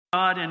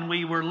God, and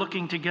we were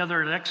looking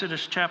together at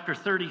Exodus chapter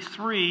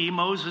 33.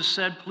 Moses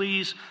said,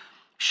 "Please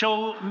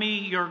show me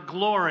your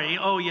glory."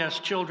 Oh yes,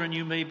 children,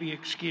 you may be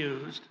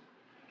excused.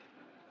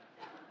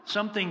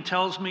 Something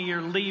tells me you're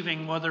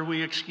leaving whether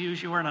we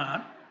excuse you or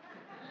not,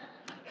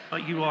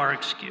 but you are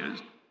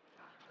excused.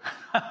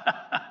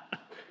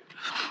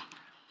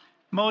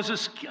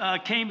 Moses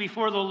came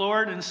before the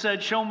Lord and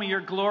said, "Show me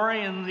your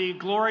glory." And the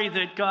glory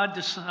that God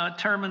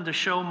determined to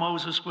show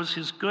Moses was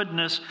his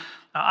goodness.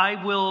 "I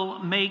will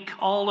make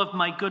all of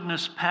my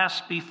goodness pass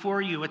before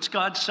you." It's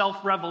God's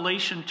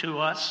self-revelation to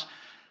us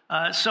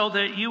so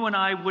that you and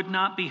I would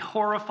not be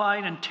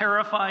horrified and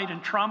terrified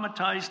and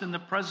traumatized in the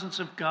presence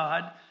of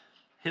God.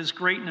 His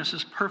greatness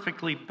is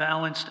perfectly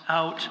balanced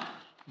out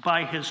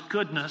by his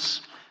goodness.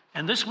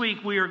 And this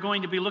week we are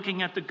going to be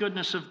looking at the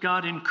goodness of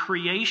God in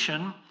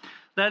creation.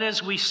 That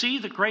is, we see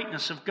the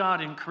greatness of God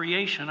in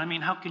creation. I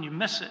mean, how can you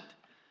miss it?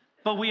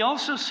 But we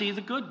also see the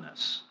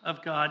goodness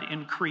of God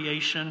in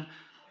creation.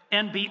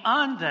 And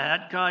beyond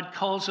that, God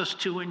calls us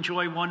to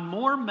enjoy one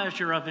more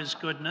measure of his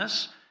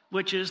goodness,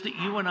 which is that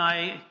you and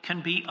I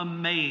can be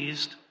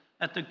amazed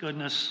at the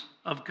goodness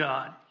of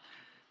God.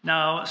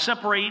 Now,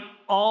 separate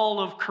all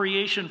of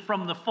creation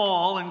from the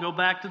fall and go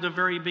back to the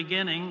very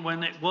beginning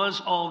when it was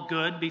all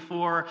good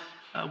before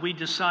we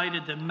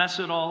decided to mess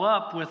it all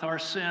up with our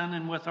sin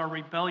and with our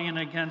rebellion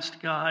against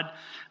God.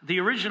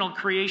 The original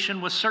creation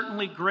was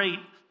certainly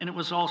great, and it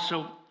was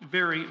also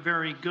very,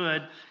 very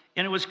good.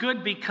 And it was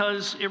good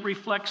because it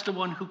reflects the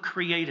one who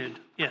created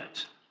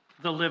it,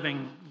 the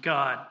living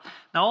God.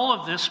 Now, all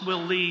of this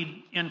will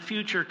lead in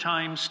future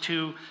times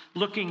to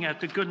looking at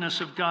the goodness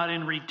of God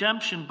in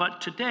redemption.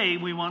 But today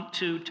we want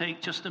to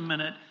take just a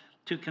minute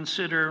to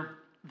consider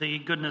the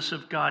goodness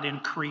of God in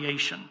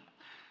creation.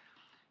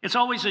 It's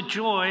always a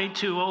joy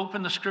to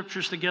open the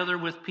scriptures together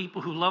with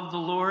people who love the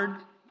Lord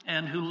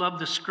and who love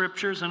the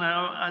scriptures. And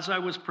as I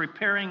was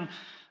preparing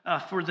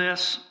for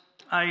this,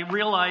 I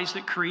realized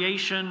that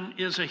creation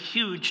is a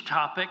huge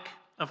topic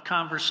of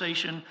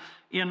conversation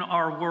in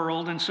our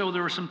world. And so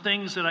there were some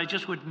things that I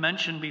just would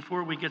mention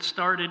before we get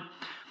started.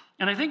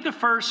 And I think the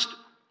first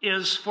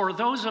is, for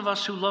those of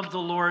us who love the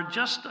Lord,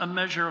 just a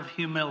measure of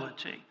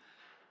humility.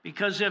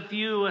 Because if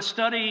you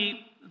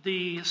study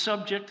the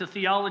subject, the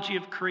theology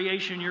of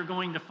creation, you're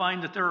going to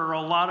find that there are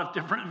a lot of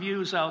different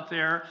views out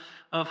there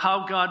of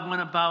how God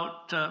went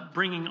about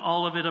bringing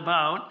all of it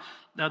about.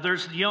 Now,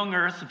 there's the young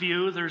earth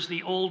view, there's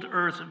the old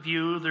earth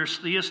view, there's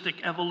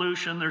theistic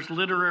evolution, there's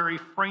literary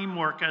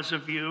framework as a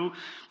view,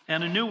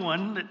 and a new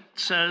one that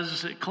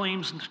says, it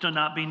claims to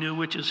not be new,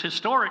 which is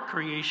historic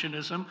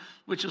creationism,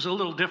 which is a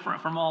little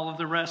different from all of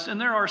the rest.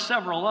 And there are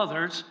several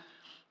others.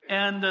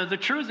 And the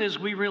truth is,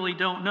 we really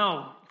don't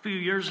know. A few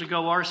years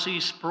ago,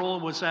 R.C. Sproul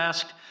was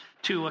asked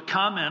to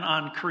comment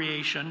on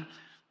creation.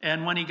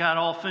 And when he got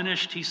all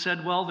finished, he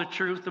said, well,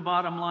 the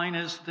bottom line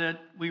is that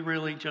we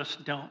really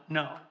just don't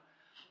know.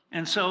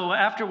 And so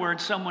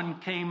afterwards, someone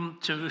came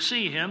to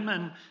see him,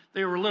 and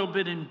they were a little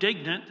bit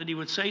indignant that he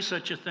would say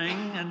such a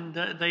thing. And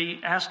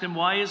they asked him,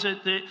 why is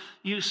it that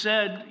you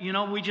said,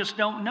 we just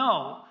don't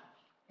know?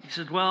 He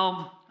said,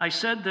 well, I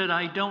said that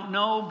I don't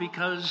know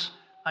because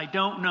I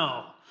don't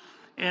know.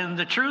 And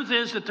the truth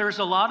is that there's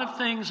a lot of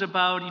things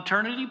about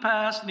eternity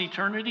past and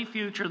eternity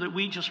future that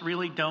we just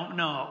really don't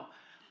know.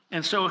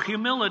 And so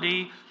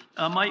humility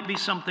might be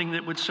something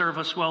that would serve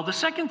us well. The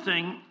second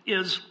thing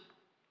is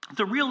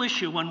the real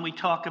issue when we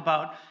talk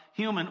about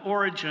human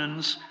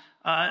origins.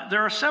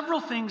 There are several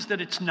things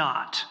that it's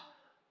not.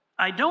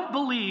 I don't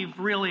believe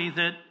really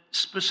that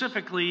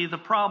specifically the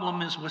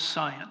problem is with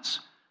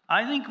science.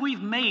 I think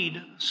we've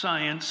made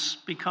science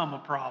become a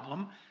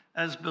problem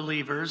as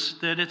believers,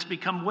 that it's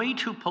become way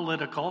too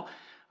political.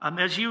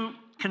 As you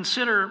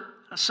consider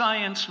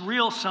science,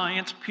 real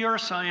science, pure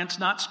science,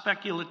 not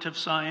speculative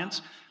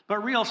science,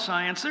 but real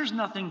science, there's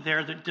nothing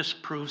there that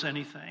disproves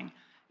anything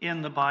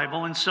in the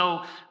Bible. And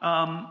so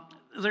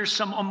there's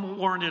some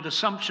unwarranted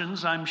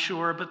assumptions, I'm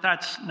sure, but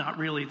that's not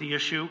really the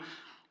issue.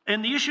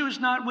 And the issue is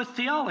not with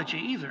theology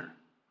either.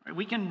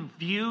 We can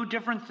view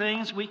different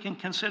things, we can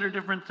consider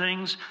different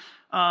things,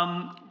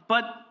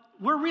 but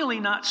we're really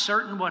not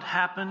certain what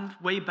happened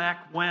way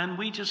back when.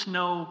 We just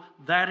know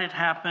that it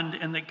happened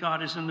and that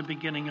God is in the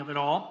beginning of it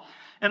all.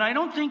 And I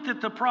don't think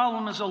that the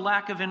problem is a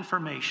lack of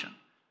information.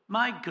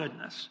 My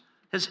goodness.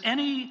 Has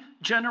any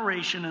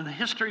generation in the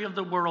history of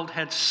the world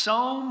had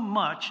so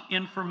much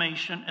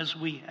information as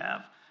we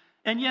have?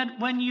 And yet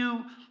when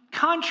you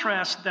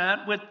contrast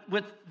that with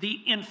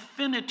the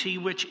infinity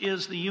which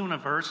is the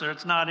universe, or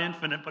it's not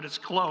infinite, but it's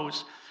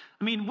close,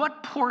 I mean,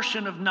 what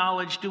portion of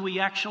knowledge do we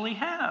actually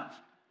have?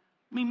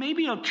 I mean,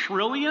 maybe a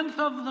trillionth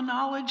of the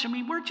knowledge? I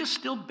mean, we're just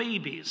still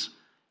babies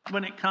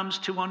when it comes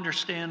to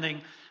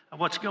understanding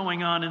what's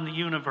going on in the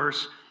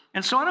universe.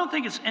 And so I don't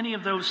think it's any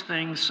of those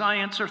things,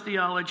 science or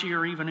theology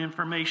or even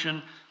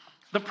information.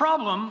 The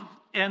problem,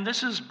 and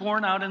this is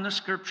borne out in the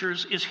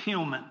scriptures, is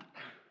human.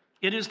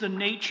 It is the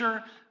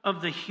nature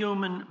of the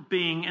human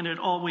being, and it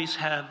always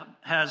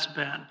has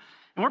been.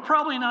 And we're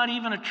probably not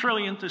even a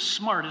trillionth as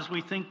smart as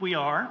we think we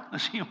are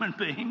as human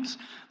beings.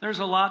 There's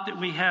a lot that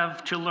we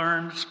have to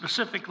learn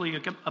specifically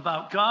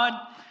about God.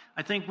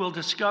 I think we'll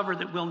discover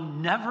that we'll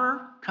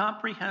never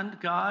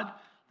comprehend God,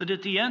 that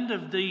at the end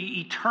of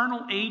the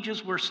eternal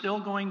ages, we're still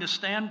going to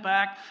stand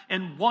back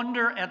and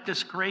wonder at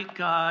this great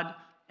God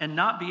and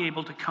not be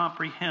able to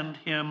comprehend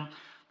him.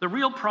 The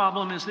real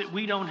problem is that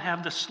we don't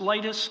have the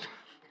slightest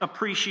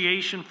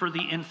appreciation for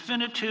the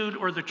infinitude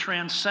or the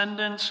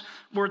transcendence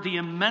or the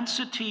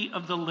immensity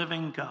of the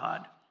living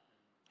God.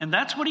 And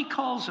that's what he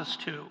calls us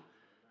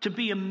to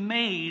be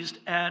amazed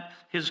at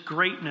his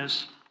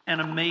greatness and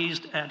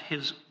amazed at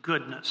his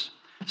goodness.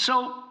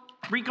 So,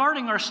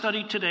 regarding our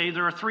study today,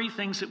 there are three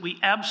things that we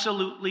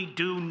absolutely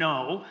do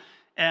know,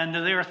 and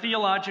they are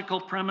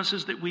theological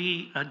premises that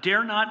we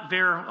dare not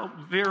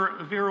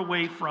veer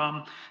away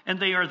from, and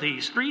they are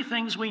these. Three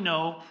things we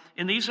know,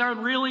 and these are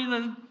really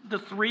the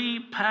three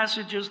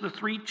passages, the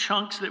three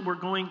chunks that we're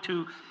going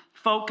to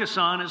focus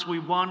on as we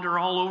wander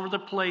all over the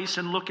place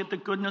and look at the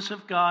goodness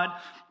of God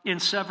in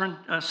seven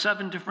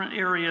different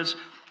areas.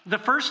 The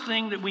first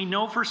thing that we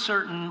know for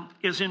certain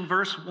is in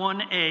verse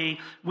 1a.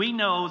 We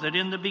know that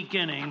in the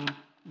beginning,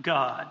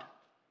 God.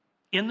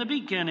 In the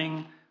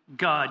beginning,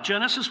 God.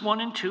 Genesis 1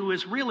 and 2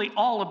 is really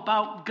all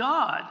about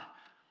God.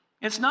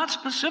 It's not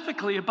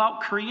specifically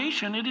about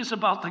creation. It is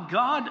about the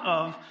God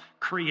of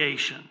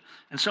creation.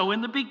 And so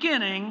in the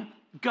beginning,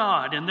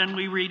 God. And then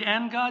we read,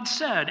 and God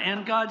said,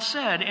 and God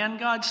said, and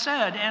God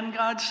said, and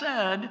God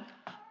said.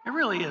 It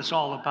really is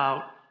all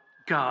about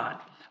God.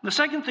 The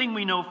second thing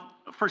we know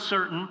for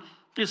certain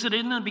is that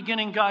in the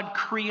beginning, God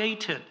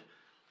created.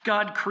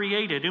 God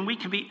created. And we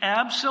can be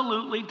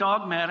absolutely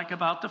dogmatic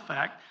about the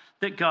fact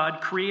that God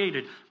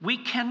created. We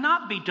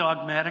cannot be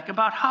dogmatic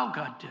about how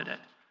God did it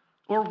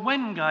or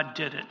when God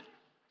did it.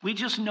 We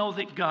just know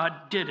that God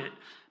did it.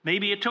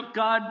 Maybe it took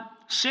God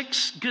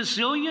 6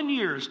 gazillion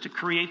years to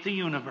create the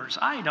universe.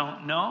 I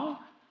don't know.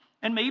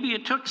 And maybe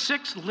it took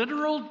 6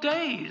 literal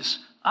days.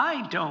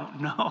 I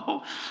don't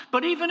know.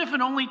 But even if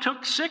it only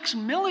took 6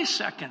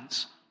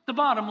 milliseconds, the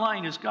bottom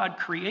line is God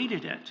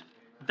created it.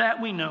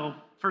 That we know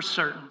for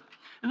certain.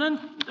 And then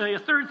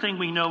the third thing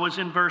we know is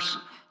in verse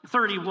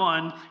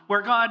 31,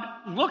 where God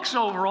looks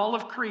over all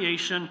of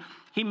creation.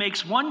 He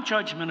makes one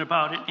judgment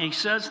about it, and he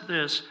says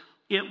this: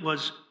 it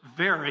was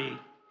very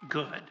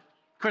good.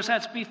 Of course,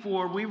 that's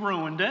before we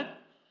ruined it,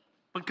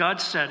 but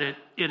God said it.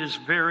 It is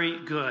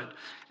very good.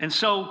 And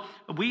so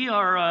we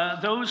are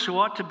those who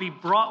ought to be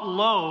brought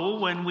low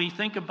when we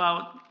think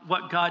about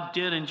what God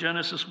did in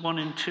Genesis 1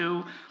 and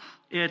 2.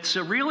 It's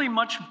really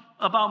much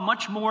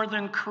more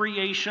than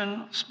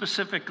creation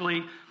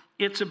specifically.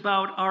 It's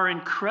about our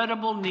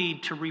incredible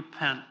need to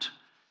repent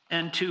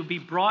and to be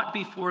brought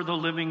before the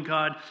living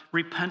God.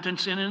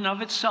 Repentance in and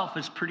of itself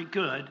is pretty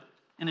good,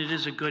 and it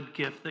is a good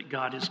gift that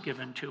God has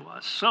given to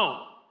us. So,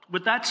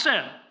 with that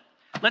said,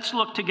 let's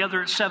look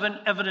together at 7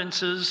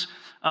 evidences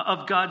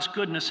of God's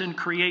goodness in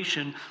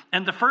creation.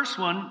 And the first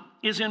one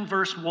is in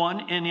verse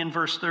 1 and in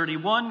verse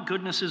 31.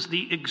 Goodness is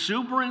the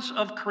exuberance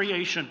of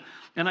creation.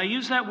 And I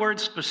use that word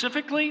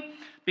specifically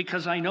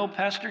because I know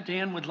Pastor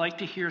Dan would like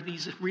to hear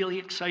these really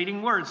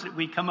exciting words that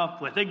we come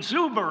up with.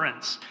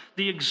 Exuberance,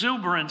 the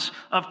exuberance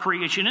of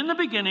creation. In the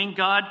beginning,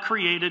 God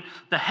created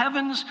the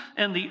heavens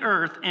and the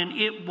earth, and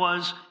it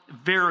was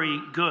very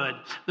good.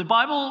 The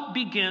Bible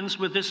begins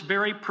with this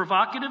very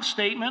provocative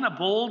statement, a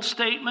bold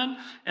statement,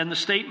 and the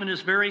statement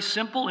is very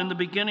simple. In the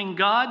beginning,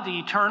 God, the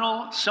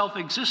eternal,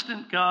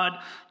 self-existent God,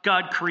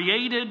 God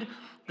created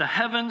the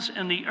heavens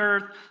and the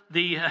earth.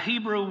 The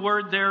Hebrew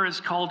word there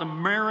is called a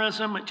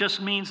merism. It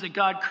just means that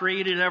God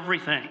created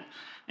everything.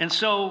 And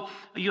so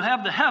you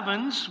have the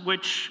heavens,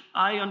 which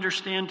I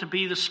understand to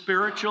be the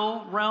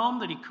spiritual realm,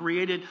 that he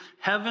created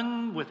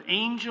heaven with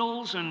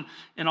angels and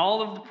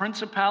all of the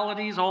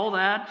principalities, all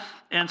that.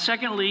 And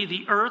secondly,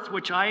 the earth,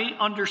 which I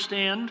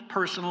understand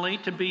personally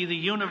to be the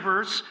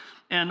universe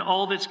and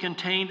all that's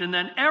contained. And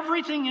then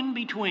everything in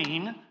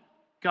between,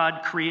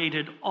 God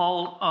created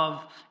all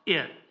of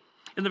it.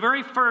 In the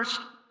very first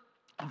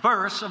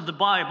verse of the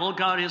Bible,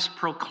 God is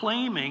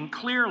proclaiming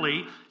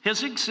clearly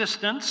his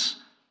existence,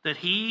 that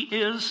he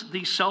is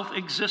the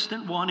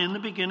self-existent one in the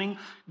beginning.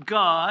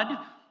 God,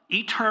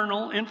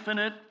 eternal,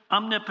 infinite,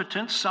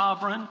 omnipotent,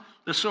 sovereign,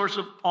 the source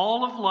of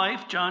all of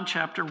life. John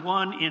chapter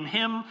 1, in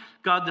him,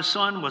 God the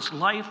Son was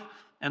life,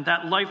 and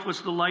that life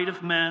was the light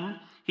of men.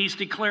 He's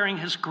declaring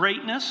his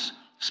greatness,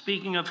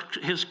 speaking of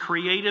his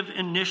creative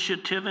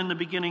initiative. In the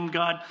beginning,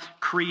 God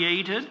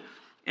created.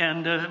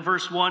 And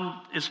verse 1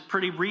 is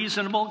pretty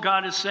reasonable.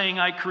 God is saying,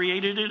 I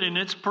created it, and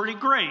it's pretty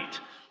great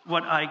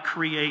what I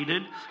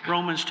created.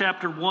 Romans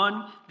chapter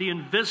 1, the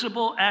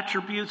invisible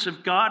attributes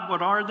of God,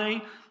 what are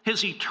they?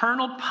 His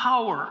eternal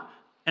power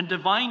and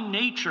divine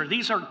nature.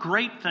 These are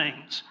great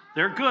things.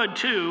 They're good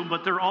too,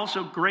 but they're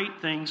also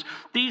great things.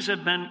 These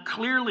have been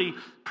clearly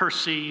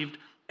perceived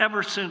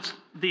ever since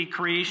the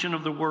creation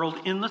of the world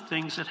in the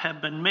things that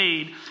have been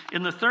made.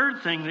 And the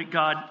third thing that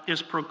God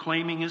is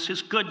proclaiming is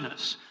his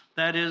goodness.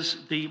 That is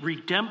the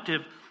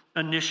redemptive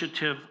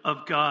initiative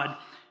of God.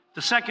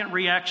 The second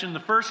reaction,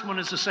 the first one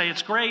is to say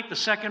it's great. The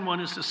second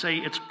one is to say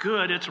it's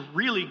good. It's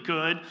really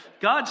good.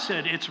 God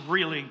said it's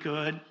really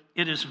good.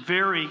 It is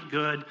very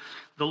good.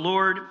 The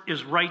Lord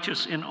is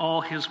righteous in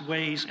all his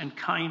ways and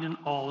kind in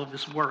all of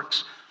his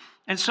works.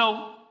 And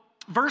so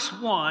verse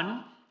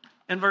 1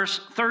 and verse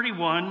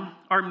 31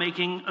 are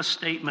making a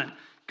statement.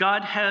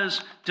 God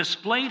has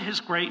displayed his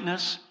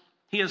greatness.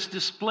 He has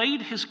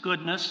displayed his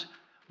goodness,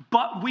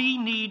 but we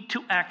need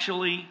to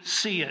actually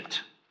see it.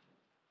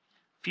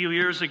 A few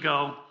years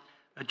ago,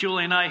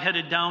 Julie and I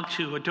headed down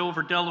to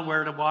Dover,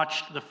 Delaware to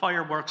watch the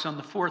fireworks on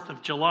the 4th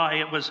of July.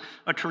 It was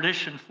a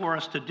tradition for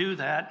us to do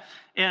that.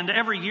 And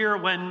every year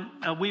when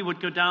we would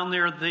go down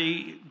there,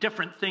 the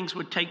different things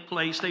would take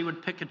place. They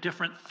would pick a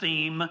different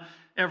theme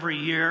every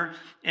year.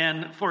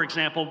 And for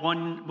example,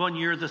 one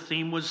year the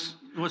theme was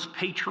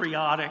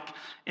patriotic,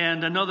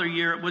 and another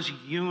year it was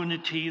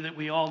unity, that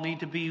we all need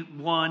to be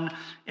one.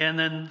 And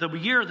then the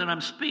year that I'm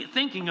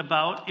thinking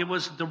about, it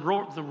was the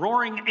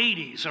roaring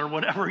 80s, or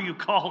whatever you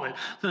call it,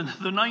 the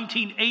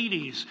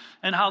 1980s,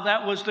 and how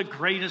that was the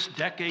greatest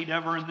decade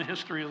ever in the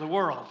history of the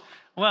world.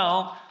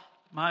 Well,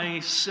 my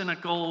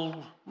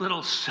cynical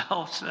little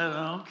self said,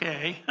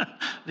 okay,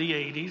 the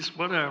 80s,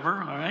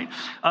 whatever, all right.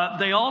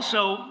 They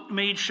also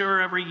made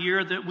sure every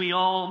year that we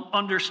all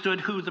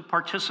understood who the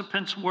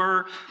participants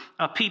were,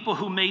 people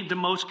who made the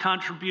most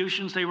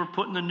contributions. They were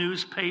put in the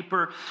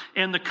newspaper.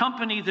 And the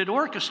company that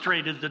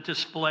orchestrated the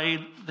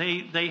display,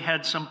 they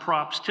had some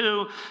props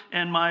too.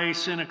 And my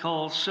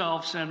cynical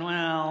self said,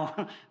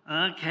 well,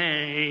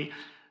 okay,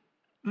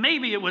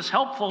 maybe it was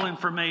helpful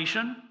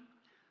information.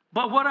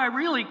 But what I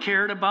really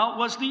cared about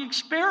was the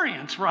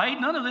experience, right?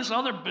 None of this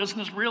other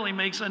business really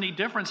makes any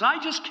difference.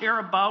 I just care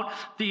about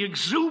the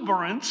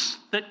exuberance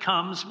that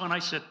comes when I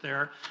sit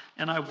there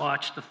and I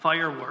watch the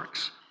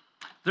fireworks.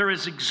 There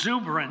is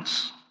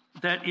exuberance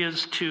that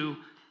is to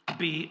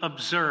be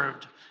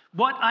observed.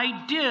 What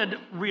I did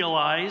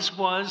realize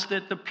was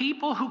that the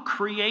people who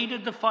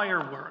created the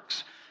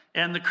fireworks,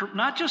 and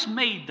not just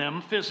made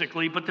them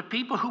physically, but the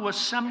people who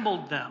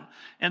assembled them,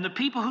 and the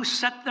people who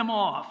set them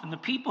off, and the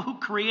people who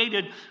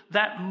created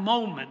that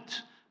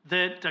moment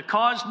that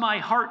caused my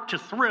heart to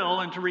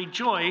thrill and to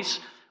rejoice,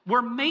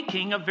 were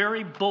making a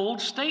very bold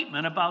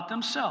statement about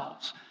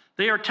themselves.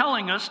 They are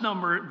telling us,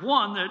 number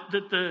one,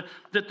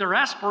 that their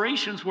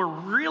aspirations were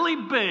really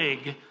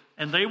big,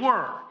 and they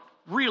were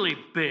really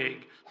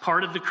big,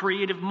 part of the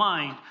creative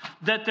mind,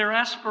 that their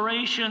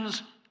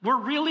aspirations were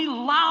really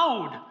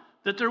loud,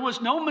 that there was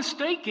no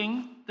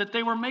mistaking that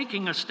they were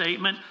making a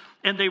statement,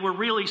 and they were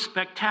really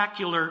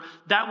spectacular.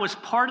 That was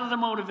part of the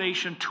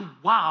motivation to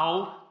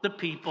wow the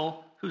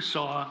people who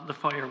saw the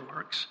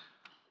fireworks.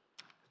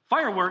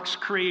 Fireworks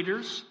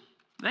creators,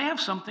 they have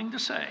something to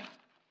say.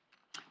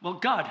 Well,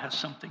 God has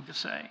something to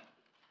say.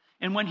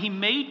 And when he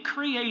made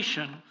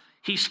creation,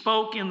 he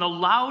spoke in the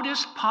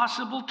loudest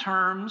possible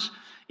terms,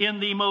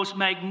 in the most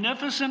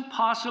magnificent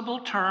possible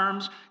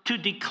terms, to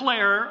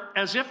declare,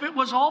 as if it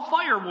was all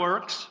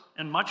fireworks,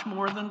 and much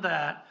more than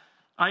that,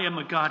 I am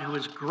a God who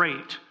is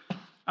great.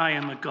 I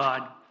am a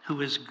God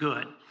who is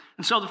good.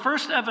 And so the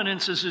first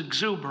evidence is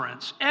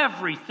exuberance.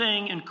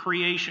 Everything in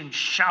creation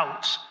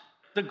shouts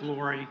the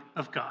glory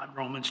of God.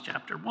 Romans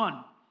chapter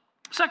 1.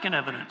 Second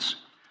evidence.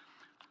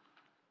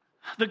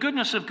 The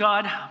goodness of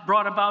God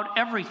brought about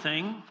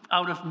everything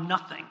out of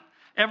nothing.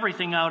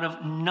 Everything out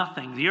of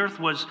nothing. The earth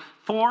was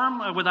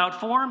without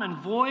form and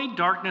void.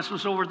 Darkness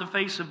was over the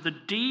face of the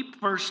deep.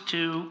 Verse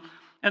 2.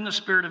 And the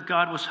Spirit of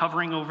God was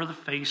hovering over the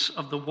face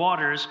of the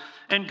waters.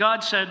 And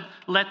God said,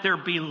 let there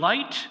be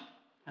light.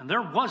 And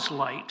there was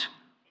light.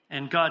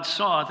 And God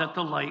saw that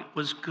the light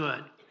was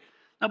good.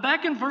 Now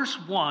back in verse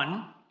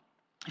 1,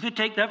 if you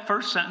take that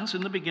first sentence,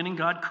 in the beginning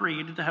God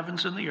created the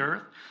heavens and the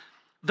earth,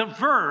 the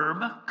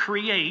verb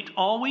create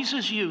always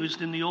is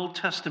used in the Old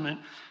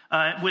Testament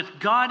with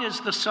God as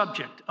the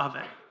subject of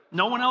it.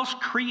 No one else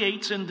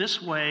creates in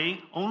this way.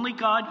 Only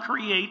God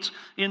creates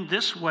in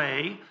this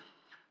way.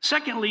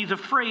 Secondly, the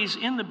phrase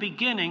in the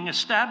beginning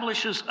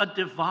establishes a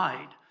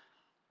divide.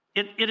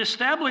 It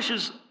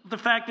establishes the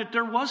fact that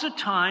there was a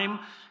time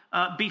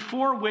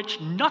before which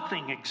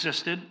nothing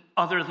existed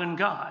other than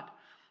God.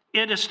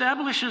 It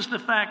establishes the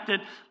fact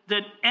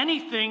that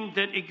anything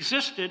that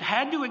existed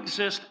had to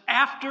exist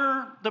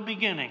after the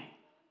beginning.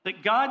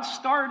 That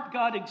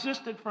God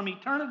existed from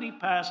eternity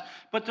past,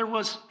 but there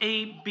was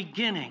a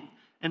beginning.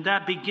 And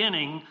that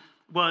beginning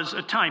was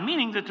a time,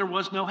 meaning that there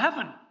was no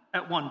heaven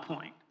at one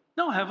point.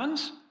 No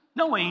heavens,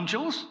 no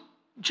angels,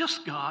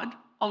 just God,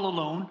 all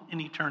alone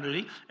in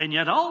eternity. And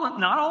yet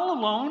not all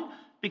alone,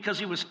 because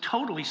he was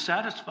totally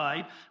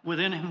satisfied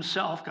within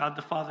himself, God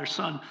the Father,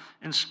 Son,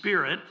 and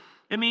Spirit.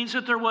 It means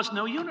that there was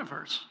no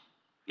universe.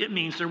 It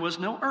means there was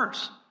no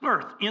earth.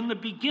 In the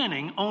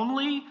beginning,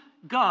 only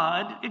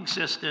God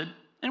existed,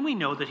 and we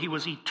know that he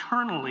was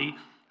eternally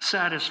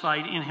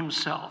satisfied in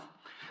himself.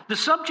 The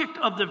subject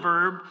of the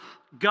verb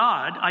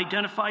God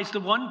identifies the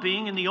one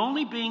being and the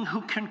only being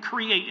who can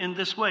create in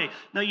this way.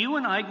 Now, you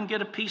and I can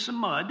get a piece of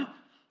mud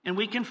and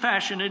we can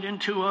fashion it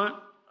into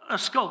a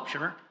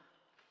sculpture,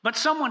 but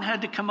someone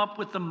had to come up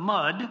with the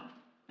mud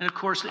And of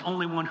course, the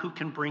only one who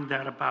can bring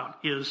that about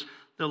is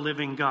the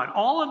living God.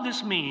 All of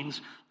this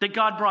means that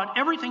God brought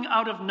everything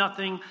out of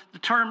nothing. The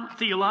term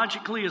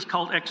theologically is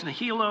called ex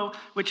nihilo,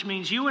 which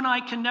means you and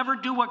I can never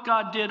do what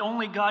God did.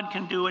 Only God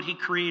can do it. He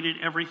created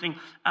everything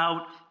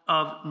out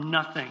of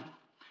nothing.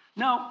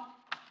 Now,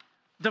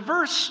 the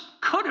verse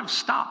could have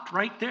stopped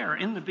right there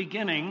in the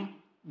beginning,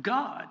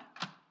 God.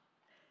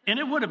 And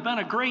it would have been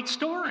a great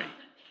story.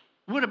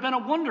 It would have been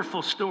a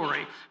wonderful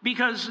story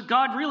because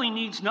God really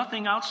needs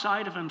nothing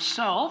outside of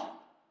himself.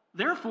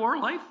 Therefore,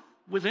 life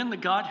within the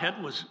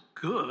Godhead was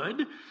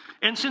good.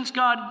 And since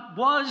God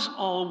was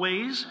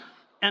always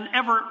and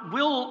ever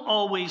will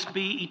always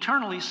be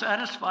eternally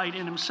satisfied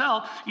in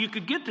himself, you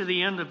could get to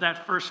the end of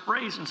that first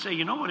phrase and say,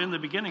 you know what, in the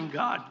beginning,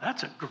 God,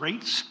 that's a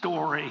great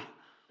story.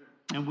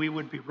 And we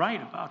would be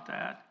right about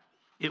that.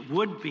 It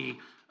would be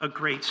a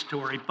great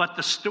story. But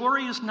the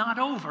story is not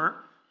over.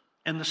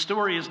 And the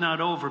story is not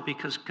over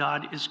because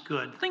God is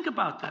good. Think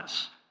about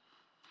this.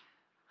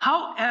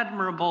 How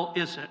admirable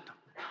is it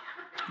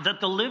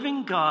that the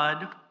living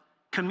God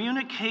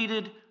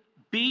communicated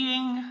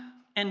being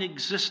and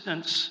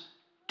existence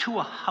to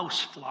a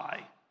housefly?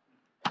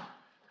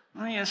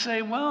 And you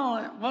say, well,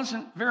 it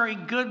wasn't very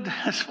good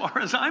as far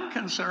as I'm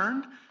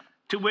concerned.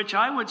 To which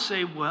I would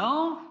say,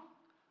 well,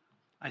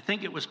 I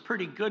think it was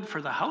pretty good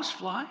for the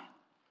housefly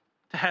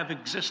to have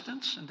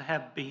existence and to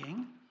have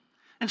being.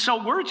 And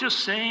so we're just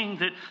saying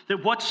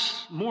that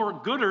what's more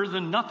gooder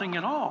than nothing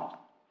at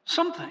all?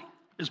 Something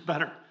is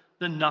better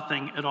than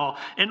nothing at all.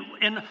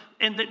 And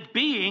that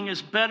being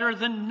is better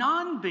than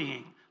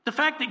non-being. The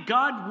fact that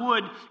God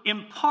would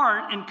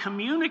impart and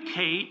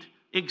communicate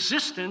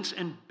existence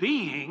and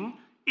being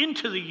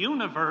into the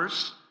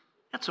universe,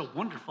 that's a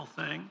wonderful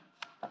thing.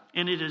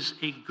 And it is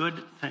a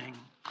good thing.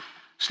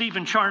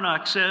 Stephen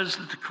Charnock says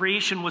that the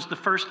creation was the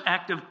first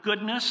act of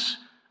goodness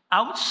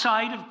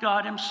outside of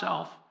God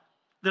himself.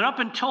 That up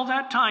until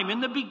that time, in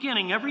the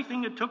beginning,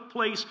 everything that took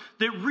place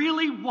that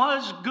really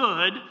was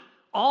good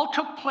all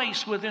took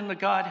place within the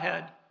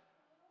Godhead.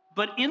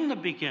 But in the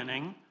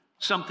beginning,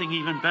 something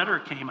even better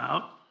came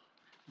out.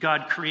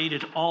 God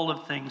created all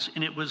of things,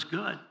 and it was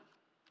good.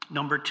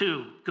 Number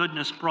two,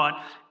 goodness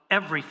brought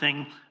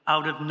everything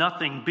out of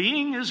nothing.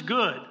 Being is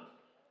good,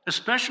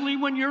 especially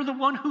when you're the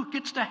one who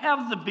gets to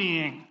have the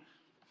being.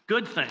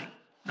 Good thing.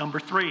 Number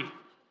three,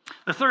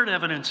 the third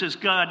evidence is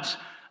God's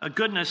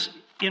goodness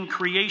in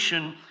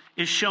creation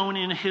is shown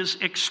in his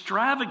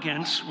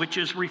extravagance, which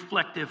is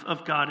reflective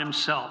of God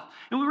himself.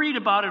 And we read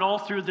about it all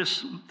through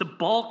the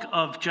bulk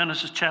of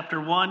Genesis chapter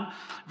 1,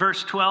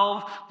 verse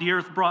 12. The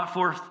earth brought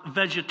forth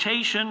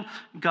vegetation.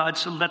 God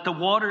said, let the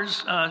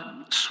waters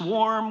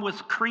swarm with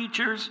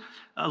creatures.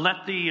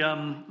 Let the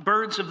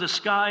birds of the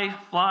sky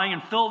fly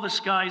and fill the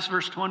skies.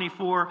 Verse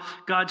 24,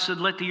 God said,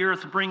 let the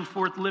earth bring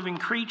forth living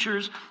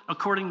creatures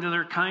according to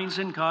their kinds.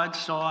 And God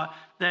saw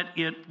that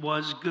it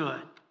was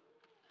good.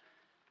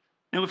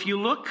 Now, if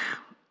you look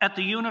at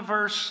the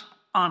universe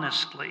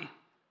honestly,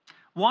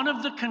 one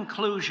of the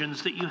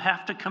conclusions that you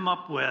have to come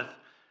up with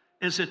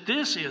is that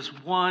this is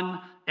one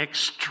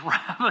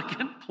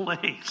extravagant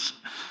place.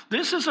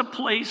 This is a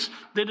place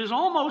that is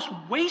almost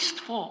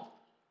wasteful.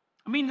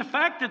 I mean, the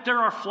fact that there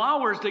are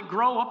flowers that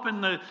grow up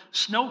in the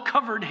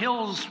snow-covered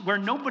hills where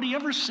nobody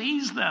ever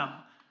sees them.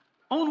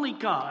 Only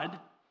God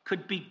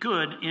could be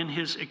good in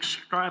his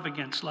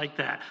extravagance like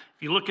that.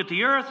 If you look at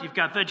the earth, you've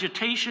got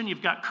vegetation,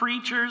 you've got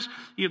creatures,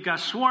 you've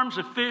got swarms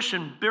of fish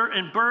and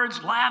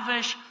birds,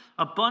 lavish,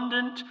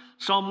 abundant.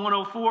 Psalm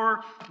 104,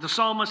 the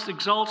psalmist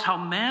exalts, how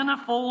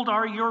manifold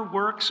are your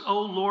works,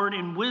 O Lord,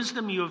 in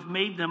wisdom you have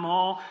made them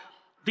all.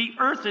 The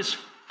earth is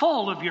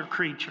full of your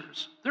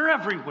creatures. They're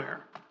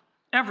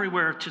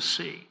everywhere to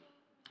see.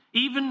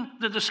 Even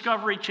the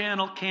Discovery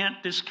Channel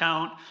can't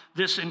discount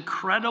this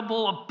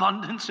incredible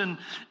abundance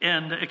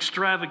and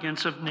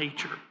extravagance of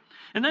nature.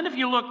 And then if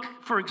you look,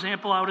 for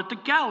example, out at the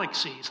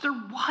galaxies, they're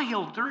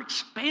wild, they're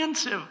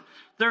expansive,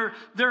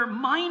 they're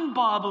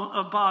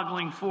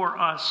mind-boggling for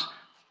us,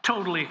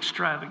 totally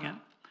extravagant.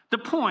 The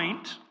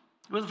point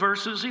with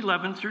verses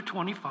 11 through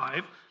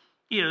 25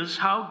 is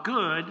how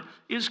good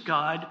is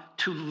God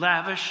to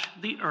lavish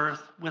the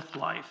earth with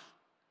life.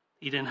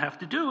 He didn't have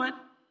to do it,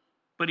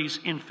 but he's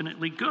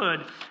infinitely good.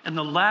 And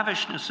the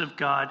lavishness of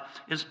God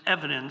is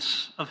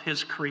evidence of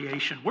his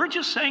creation. We're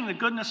just saying the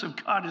goodness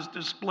of God is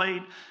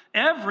displayed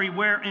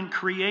everywhere in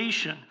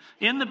creation.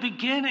 In the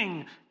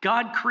beginning,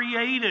 God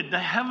created the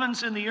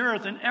heavens and the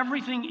earth and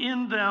everything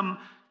in them,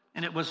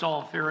 and it was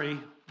all very,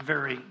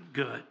 very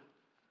good.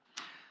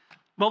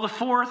 Well, the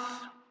fourth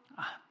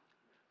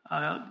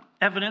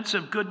evidence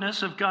of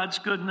goodness, of God's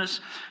goodness,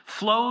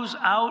 flows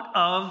out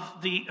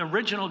of the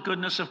original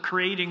goodness of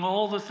creating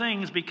all the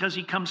things, because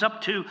he comes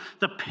up to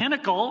the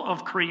pinnacle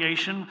of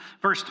creation.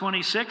 Verse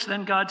 26,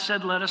 then God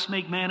said, let us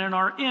make man in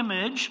our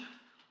image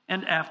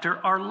and after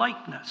our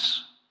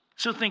likeness.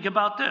 So think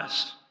about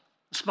this.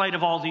 In spite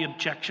of all the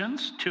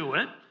objections to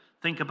it,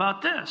 think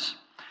about this.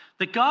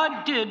 That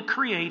God did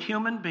create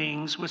human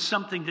beings with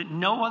something that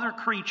no other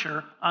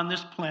creature on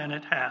this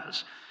planet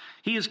has.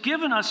 He has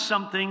given us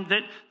something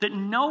that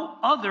no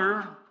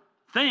other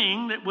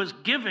thing that was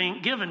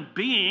given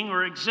being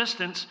or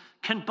existence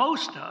can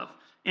boast of.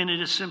 And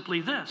it is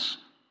simply this: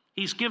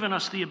 he's given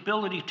us the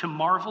ability to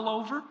marvel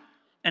over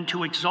and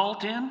to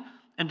exalt in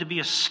and to be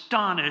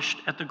astonished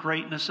at the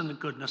greatness and the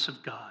goodness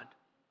of God.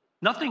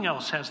 Nothing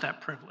else has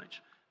that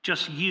privilege,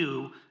 just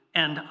you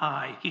and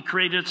I. He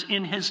created us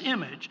in his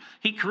image.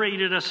 He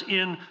created us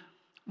in,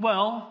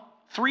 well,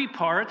 3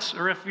 parts,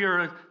 or if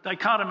you're a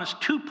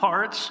dichotomist, 2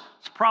 parts.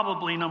 It's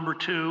probably number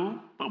 2,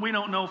 but we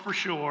don't know for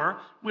sure.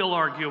 We'll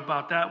argue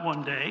about that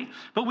one day.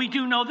 But we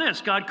do know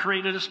this: God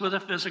created us with a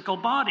physical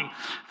body.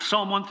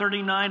 Psalm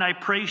 139, I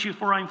praise you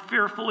for I'm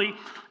fearfully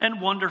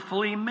and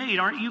wonderfully made.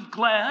 Aren't you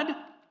glad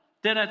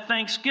that at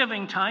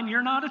Thanksgiving time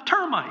you're not a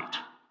termite?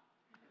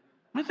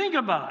 I mean, think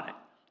about it.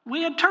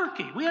 We had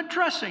turkey, we had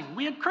dressing,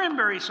 we had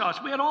cranberry sauce,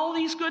 we had all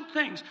these good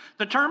things.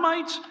 The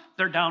termites,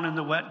 they're down in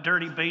the wet,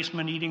 dirty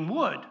basement eating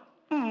wood.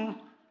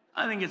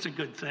 I think it's a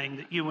good thing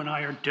that you and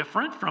I are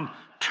different from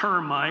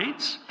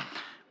termites.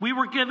 We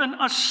were given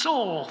a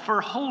soul for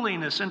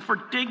holiness and for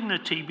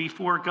dignity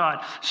before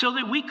God, so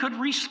that we could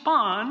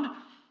respond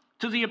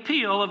to the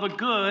appeal of a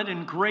good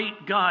and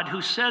great God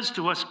who says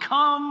to us,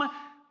 come,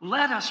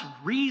 let us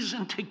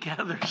reason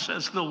together,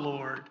 says the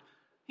Lord.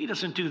 He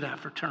doesn't do that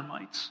for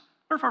termites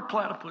or for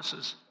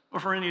platypuses or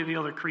for any of the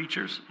other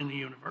creatures in the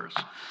universe.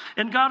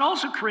 And God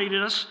also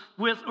created us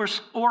with,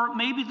 or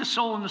maybe the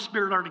soul and the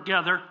spirit are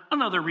together,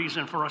 another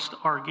reason for us to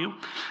argue,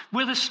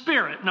 with a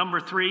spirit, number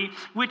 3,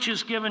 which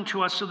is given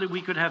to us so that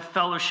we could have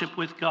fellowship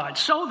with God,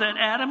 so that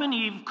Adam and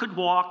Eve could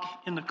walk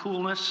in the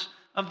coolness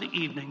of the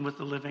evening with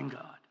the living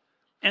God,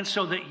 and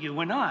so that you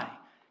and I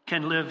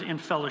can live in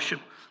fellowship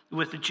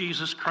with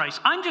Jesus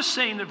Christ. I'm just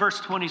saying that verse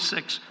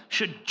 26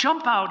 should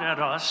jump out at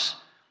us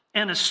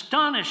and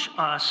astonish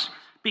us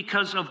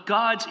because of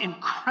God's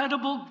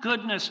incredible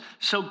goodness.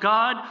 So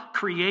God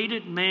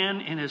created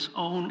man in his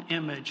own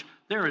image.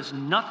 There is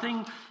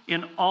nothing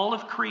in all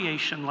of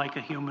creation like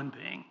a human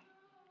being.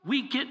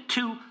 We get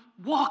to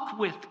walk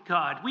with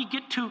God. We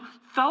get to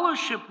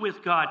fellowship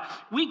with God.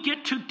 We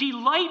get to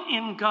delight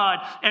in God,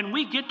 and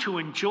we get to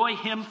enjoy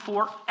him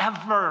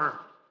forever.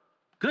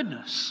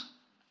 Goodness.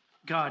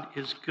 God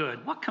is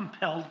good. What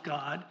compelled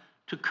God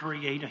to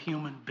create a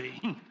human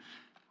being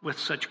with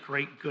such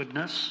great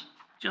goodness?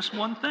 Just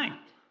one thing: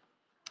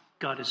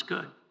 God is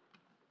good.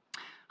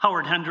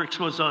 Howard Hendricks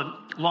was a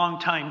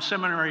longtime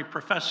seminary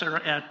professor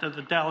at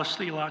the Dallas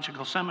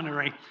Theological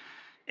Seminary,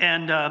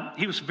 and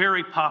he was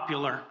very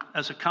popular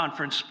as a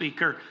conference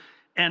speaker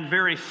and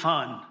very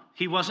fun.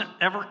 He wasn't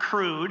ever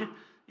crude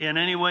in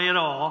any way at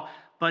all,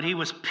 but he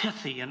was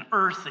pithy and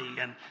earthy,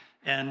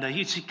 and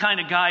he's the kind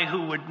of guy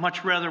who would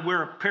much rather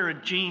wear a pair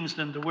of jeans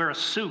than to wear a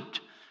suit.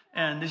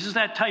 And this is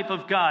that type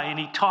of guy, and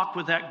he talked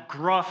with that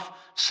gruff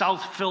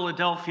South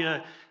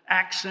Philadelphia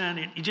accent.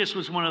 He just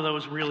was one of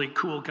those really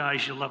cool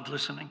guys you loved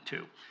listening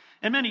to.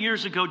 And many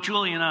years ago,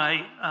 Julie and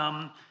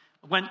I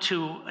went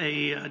to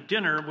a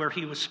dinner where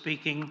he was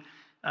speaking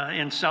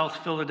in South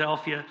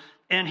Philadelphia.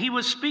 And he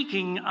was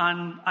speaking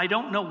on, I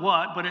don't know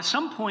what, but at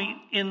some point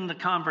in the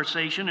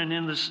conversation and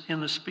in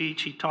the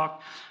speech, he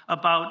talked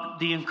about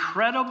the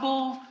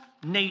incredible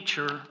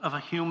nature of a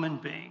human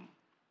being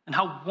and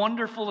how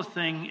wonderful a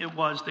thing it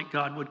was that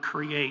God would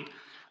create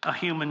a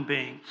human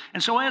being.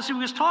 And so as he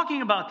was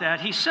talking about that,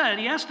 he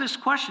asked this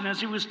question as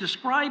he was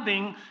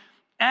describing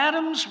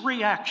Adam's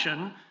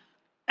reaction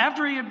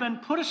after he had been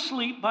put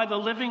asleep by the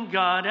living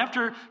God,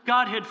 after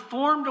God had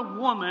formed a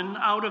woman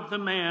out of the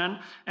man,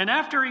 and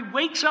after he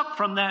wakes up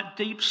from that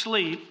deep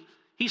sleep,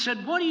 he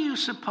said, what do you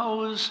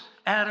suppose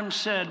Adam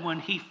said when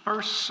he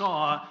first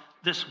saw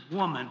this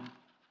woman,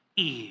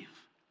 Eve?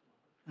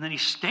 And then he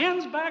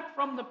stands back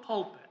from the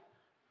pulpit,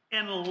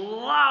 and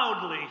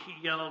loudly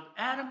he yelled,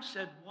 Adam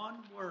said one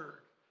word.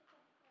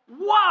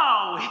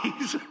 Wow,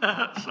 he said.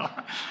 Sorry.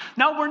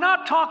 Now, we're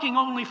not talking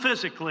only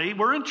physically.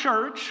 We're in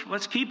church.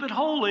 Let's keep it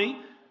holy.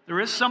 There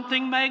is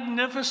something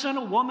magnificent.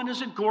 A woman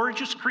is a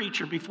gorgeous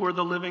creature before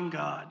the living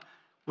God.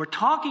 We're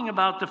talking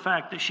about the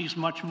fact that she's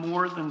much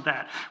more than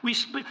that. We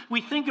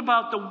think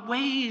about the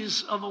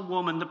ways of a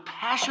woman, the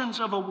passions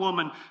of a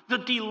woman, the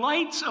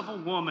delights of a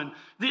woman,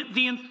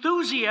 the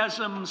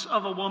enthusiasms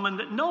of a woman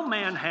that no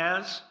man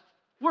has.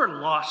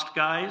 We're lost,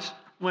 guys,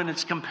 when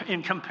it's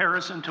in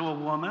comparison to a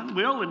woman.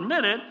 We'll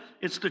admit it.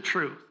 It's the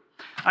truth.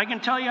 I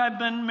can tell you I've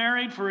been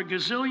married for a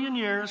gazillion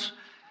years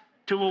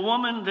to a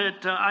woman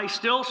that I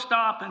still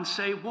stop and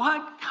say,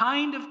 what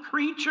kind of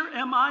creature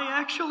am I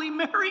actually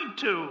married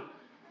to?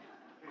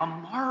 A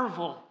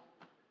marvel,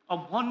 a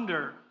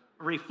wonder,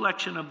 a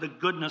reflection of the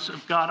goodness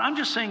of God. I'm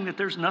just saying that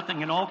there's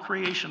nothing in all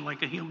creation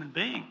like a human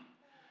being.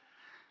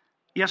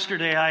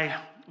 Yesterday, I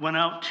went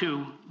out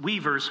to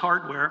Weaver's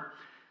Hardware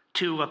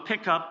to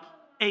pick up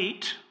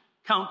 8,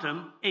 count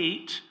them,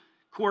 8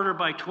 quarter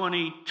by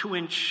 20,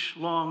 2-inch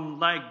long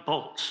lag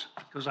bolts,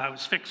 because I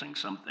was fixing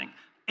something.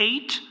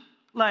 8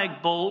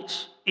 lag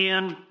bolts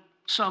and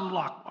some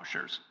lock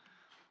washers.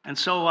 And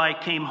so I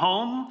came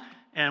home,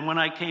 and when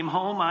I came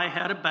home, I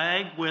had a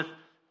bag with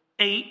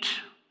 8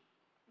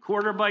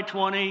 quarter by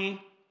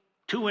 20,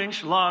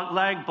 2-inch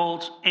lag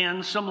bolts,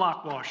 and some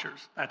lock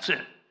washers. That's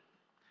it.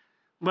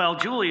 Well,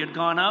 Julie had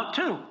gone out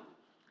too.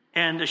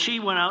 And she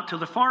went out to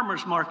the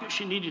farmer's market.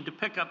 She needed to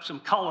pick up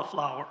some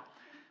cauliflower.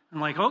 I'm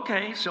like,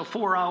 okay. So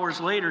 4 hours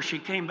later, she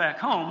came back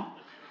home.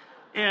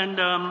 And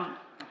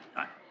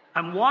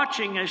I'm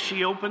watching as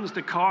she opens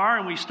the car,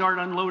 and we start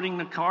unloading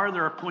the car.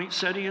 There are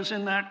poinsettias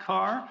in that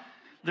car.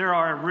 There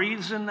are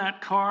wreaths in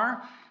that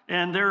car.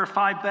 And there are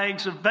 5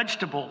 bags of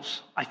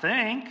vegetables, I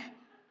think.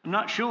 I'm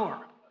not sure.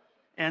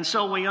 And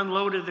so we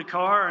unloaded the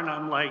car, and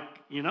I'm like,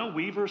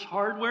 Weaver's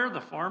Hardware,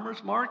 the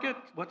farmer's market,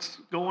 what's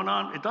going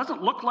on? It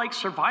doesn't look like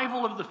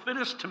survival of the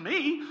fittest to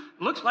me.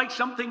 It looks like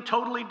something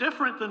totally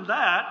different than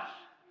that.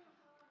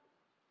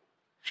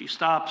 She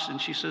stops and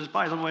she says,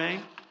 by the way,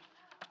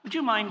 would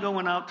you mind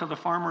going out to the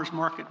farmer's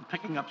market and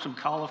picking up some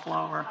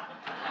cauliflower?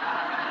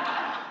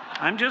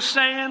 I'm just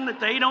saying that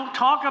they don't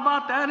talk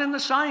about that in the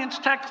science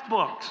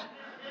textbooks.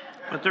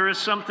 But there is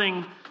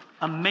something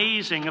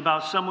amazing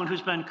about someone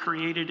who's been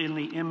created in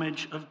the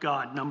image of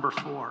God. Number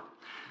 4.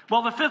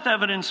 Well, the 5th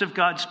evidence of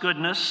God's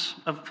goodness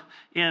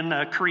in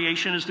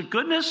creation is the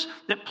goodness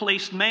that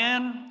placed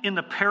man in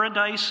the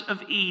paradise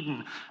of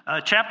Eden.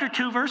 Chapter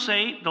 2, verse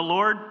 8, the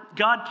Lord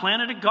God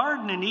planted a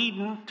garden in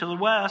Eden to the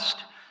west,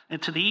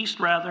 and to the east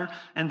rather,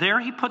 and there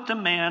he put the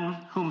man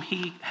whom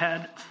he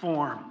had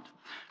formed.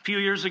 A few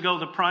years ago,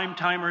 the Prime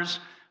Timers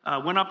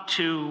went up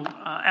to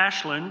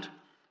Ashland,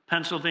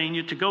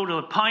 Pennsylvania, to go to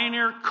the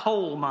Pioneer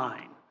Coal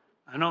Mine.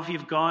 I don't know if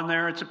you've gone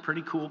there. It's a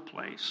pretty cool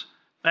place.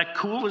 In fact,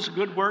 cool is a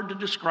good word to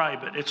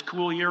describe it. It's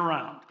cool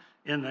year-round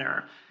in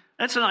there.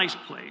 It's a nice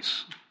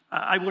place.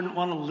 I wouldn't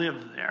want to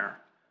live there.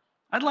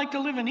 I'd like to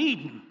live in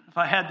Eden if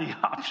I had the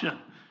option.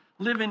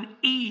 Live in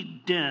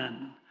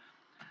Eden.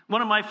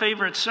 One of my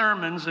favorite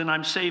sermons, and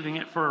I'm saving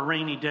it for a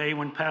rainy day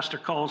when Pastor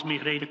calls me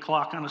at 8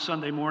 o'clock on a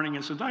Sunday morning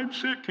and says, I'm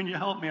sick, can you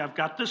help me? I've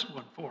got this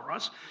one for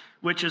us,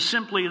 which is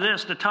simply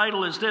this. The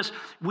title is this: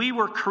 We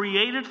were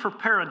created for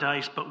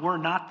paradise, but we're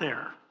not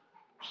there.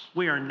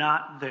 We are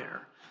not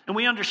there. And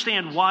we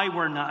understand why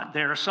we're not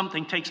there.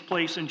 Something takes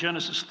place in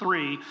Genesis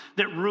 3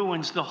 that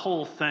ruins the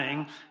whole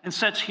thing and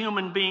sets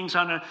human beings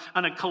on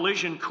a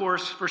collision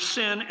course for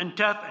sin and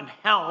death and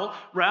hell,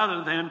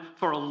 rather than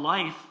for a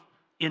life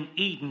in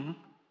Eden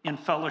in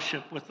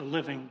fellowship with the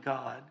living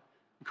God.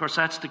 Of course,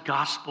 that's the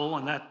gospel,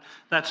 and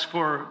that's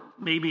for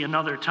maybe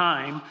another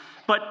time.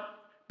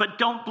 But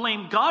don't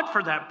blame God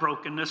for that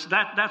brokenness.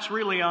 That's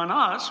really on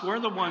us. We're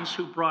the ones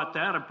who brought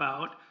that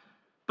about.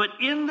 But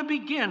in the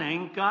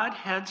beginning, God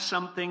had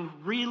something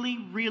really,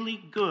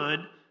 really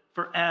good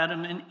for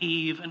Adam and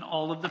Eve and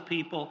all of the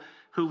people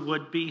who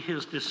would be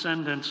his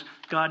descendants.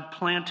 God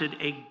planted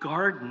a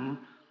garden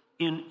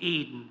in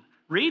Eden.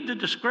 Read the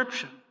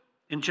description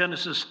in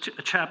Genesis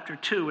chapter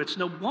 2. It's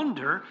no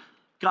wonder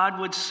God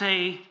would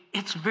say,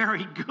 it's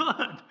very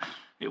good.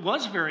 It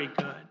was very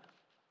good.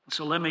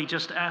 So let me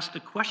just ask the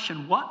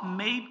question, what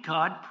made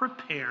God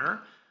prepare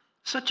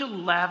such a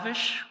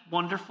lavish,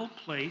 wonderful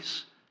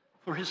place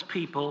for his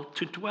people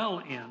to dwell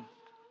in?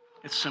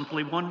 It's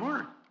simply one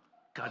word: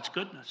 God's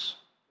goodness.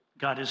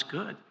 God is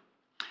good.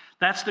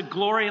 That's the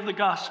glory of the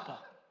gospel.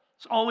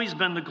 It's always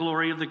been the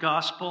glory of the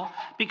gospel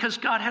because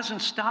God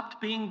hasn't stopped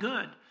being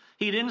good.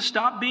 He didn't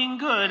stop being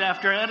good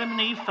after Adam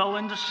and Eve fell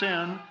into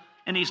sin,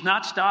 and he's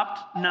not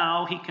stopped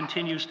now. He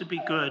continues to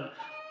be good,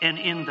 and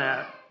in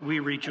that we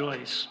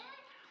rejoice.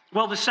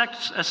 Well, the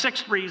sixth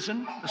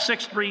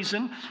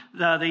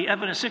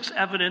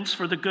evidence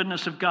for the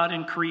goodness of God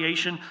in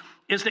creation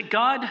is that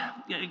God,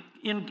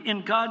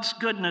 in God's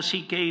goodness,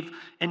 he gave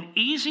an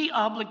easy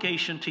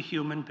obligation to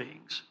human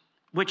beings,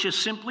 which is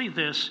simply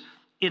this: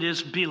 it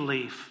is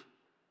belief.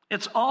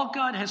 It's all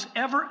God has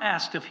ever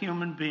asked of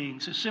human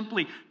beings, is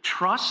simply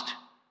trust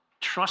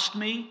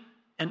me,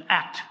 and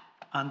act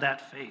on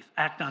that faith,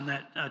 act on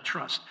that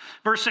trust.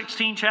 Verse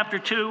 16, chapter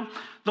 2,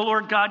 the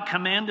Lord God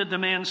commanded the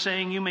man,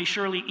 saying, you may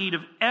surely eat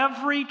of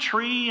every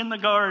tree in the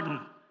garden.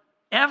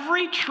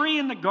 Every tree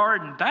in the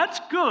garden, that's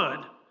good,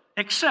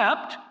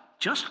 except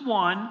just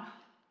one,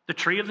 the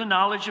tree of the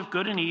knowledge of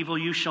good and evil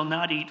you shall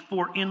not eat,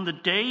 for in the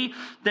day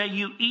that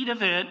you eat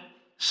of it,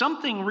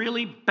 something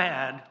really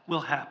bad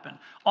will happen.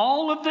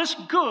 All of this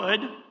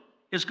good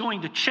is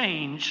going to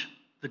change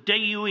the day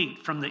you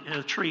eat from the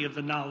tree of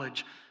the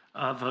knowledge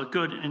of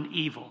good and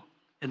evil.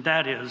 And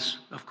that is,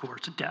 of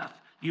course, death.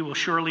 You will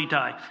surely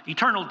die.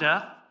 Eternal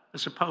death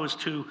as opposed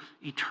to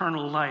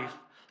eternal life.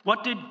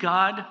 What did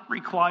God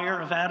require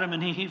of Adam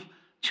and Eve?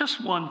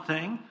 Just one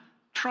thing: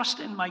 trust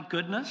in my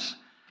goodness.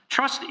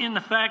 Trust in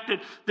the fact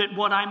that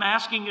what I'm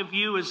asking of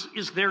you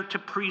is there to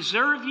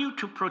preserve you,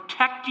 to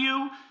protect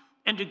you,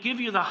 and to give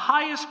you the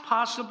highest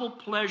possible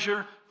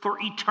pleasure for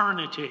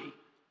eternity,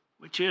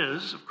 which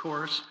is, of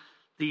course,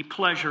 the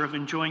pleasure of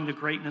enjoying the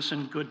greatness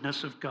and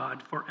goodness of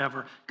God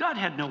forever. God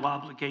had no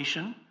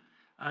obligation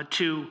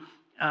to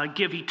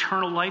give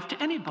eternal life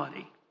to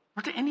anybody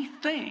or to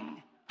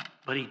anything,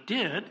 but he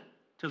did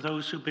to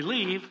those who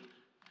believe,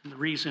 and the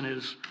reason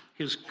is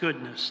his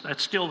goodness.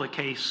 That's still the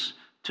case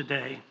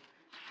today.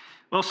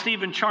 Well,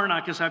 Stephen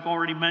Charnock, as I've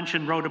already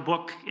mentioned, wrote a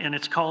book, and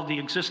it's called The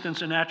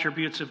Existence and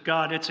Attributes of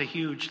God. It's a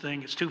huge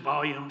thing. It's 2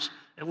 volumes,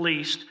 at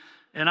least.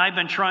 And I've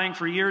been trying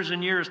for years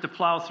and years to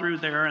plow through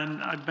there,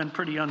 and I've been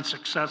pretty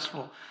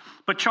unsuccessful.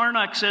 But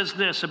Charnock says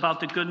this about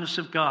the goodness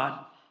of God.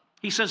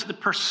 He says, the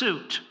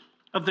pursuit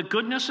of the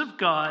goodness of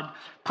God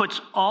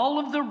puts all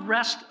of the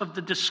rest of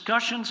the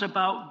discussions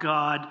about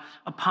God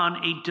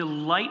upon a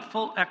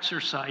delightful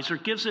exercise, or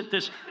gives it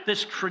this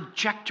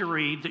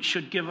trajectory that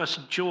should give us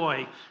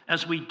joy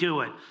as we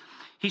do it.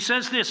 He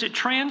says this, it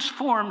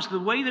transforms the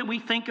way that we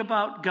think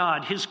about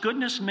God. His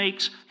goodness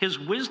makes his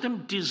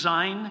wisdom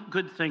design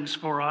good things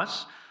for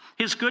us.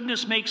 His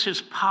goodness makes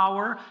his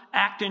power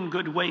act in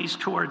good ways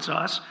towards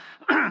us.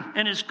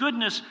 And his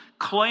goodness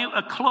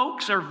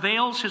cloaks or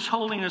veils his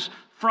holiness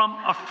from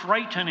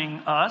affrightening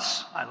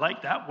us. I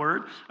like that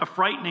word,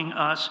 affrightening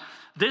us.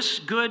 This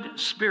good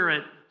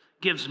spirit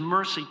gives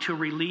mercy to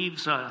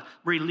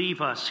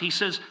relieve us. He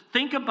says,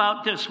 think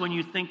about this when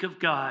you think of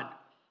God.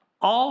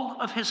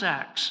 All of his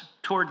acts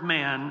toward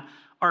man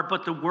are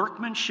but the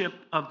workmanship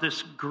of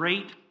this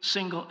great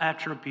single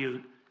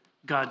attribute,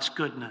 God's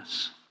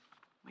goodness.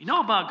 We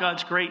know about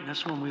God's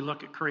greatness when we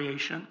look at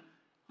creation.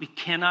 We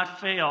cannot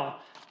fail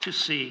to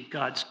see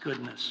God's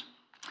goodness.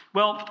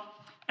 Well,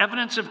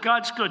 evidence of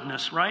God's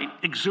goodness, right?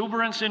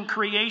 Exuberance in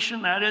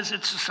creation, that is,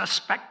 it's a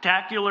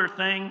spectacular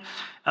thing.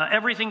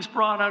 Everything's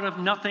brought out of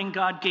nothing.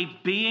 God gave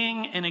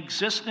being and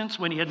existence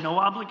when he had no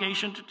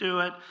obligation to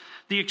do it.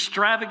 The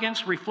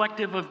extravagance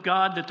reflective of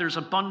God, that there's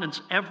abundance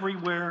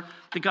everywhere.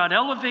 That God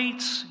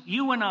elevates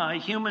you and I,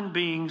 human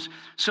beings,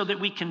 so that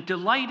we can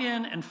delight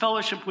in and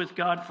fellowship with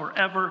God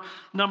forever.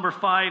 Number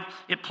 5,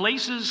 it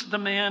places the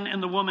man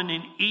and the woman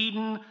in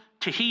Eden,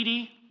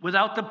 Tahiti,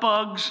 without the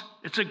bugs.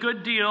 It's a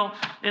good deal.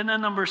 And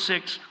then number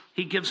 6,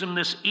 he gives them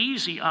this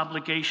easy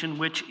obligation,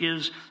 which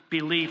is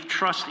belief,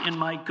 trust in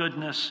my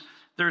goodness.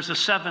 There's a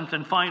 7th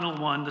and final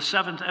one. The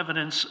 7th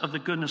evidence of the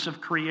goodness of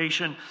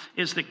creation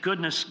is that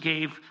goodness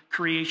gave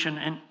creation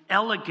an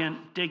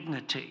elegant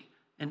dignity.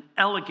 An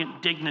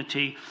elegant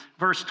dignity.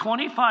 Verse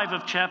 25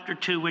 of chapter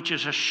 2, which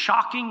is a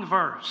shocking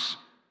verse.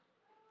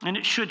 And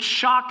it should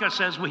shock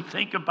us as we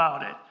think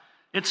about it.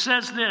 It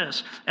says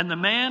this, and the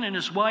man and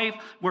his wife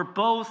were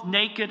both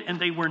naked and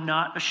they were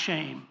not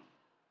ashamed.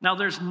 Now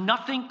there's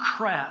nothing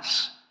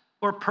crass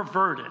or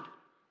perverted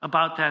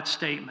about that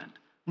statement.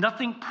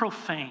 Nothing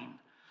profane.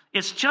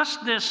 It's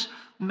just this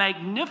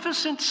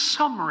magnificent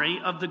summary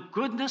of the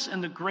goodness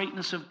and the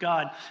greatness of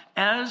God,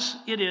 as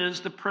it is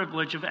the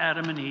privilege of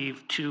Adam and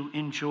Eve to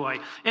enjoy.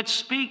 It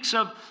speaks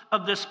of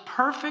this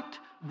perfect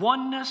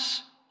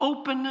oneness,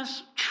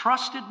 openness,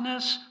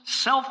 trustedness,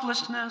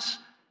 selflessness.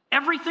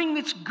 Everything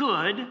that's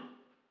good,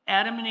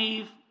 Adam and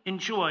Eve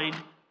enjoyed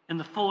in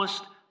the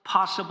fullest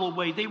possible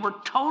way. They were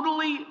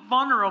totally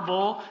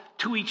vulnerable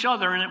to each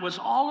other, and it was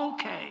all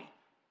okay.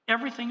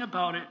 Everything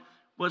about it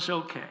was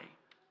okay.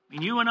 I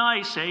mean, you and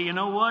I say, you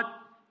know what?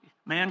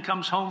 Man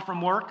comes home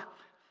from work.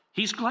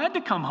 He's glad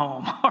to come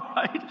home, all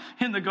right,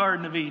 in the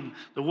Garden of Eden.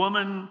 The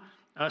woman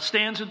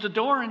stands at the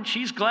door, and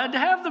she's glad to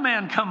have the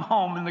man come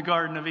home in the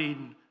Garden of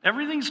Eden.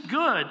 Everything's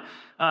good.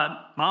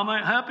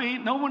 Mama happy?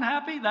 No one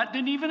happy? That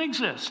didn't even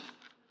exist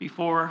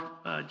before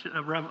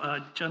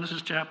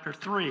Genesis chapter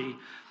 3.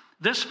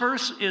 This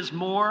verse is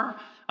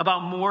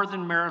about more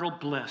than marital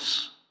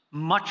bliss,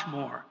 much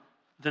more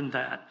than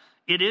that.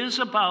 It is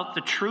about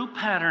the true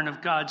pattern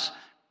of God's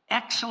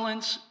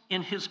excellence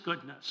in his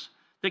goodness,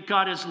 that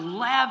God has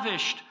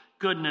lavished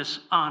goodness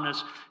on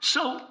us.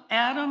 So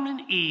Adam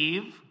and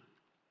Eve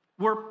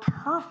were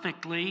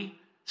perfectly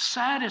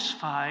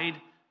satisfied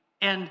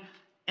and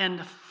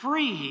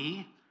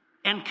free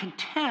and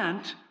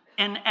content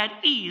and at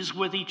ease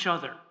with each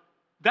other.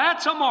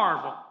 That's a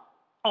marvel,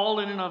 all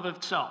in and of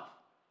itself.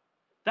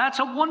 That's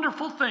a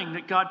wonderful thing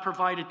that God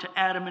provided to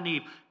Adam and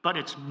Eve, but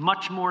it's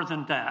much more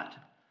than that.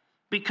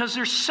 Because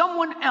there's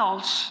someone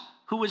else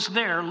who is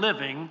there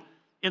living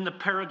in the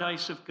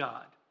paradise of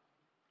God,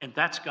 and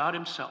that's God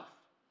himself.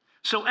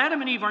 So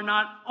Adam and Eve are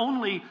not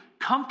only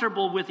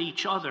comfortable with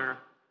each other,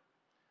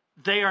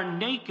 they are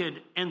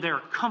naked and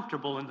they're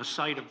comfortable in the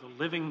sight of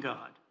the living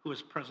God who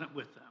is present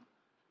with them.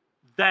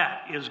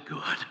 That is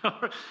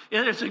good.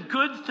 It is a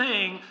good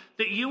thing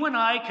that you and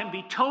I can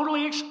be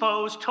totally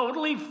exposed,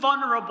 totally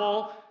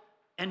vulnerable,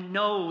 and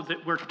know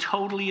that we're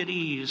totally at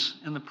ease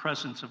in the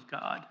presence of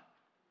God.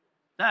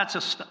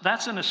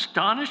 That's an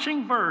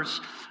astonishing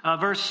verse,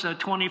 verse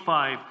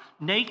 25.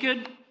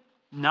 Naked,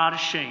 not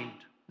ashamed.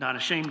 Not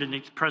ashamed in the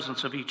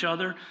presence of each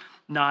other,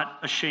 not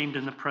ashamed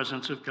in the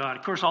presence of God.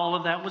 Of course, all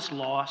of that was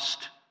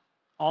lost.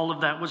 All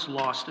of that was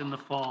lost in the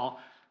fall.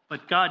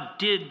 But God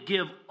did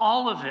give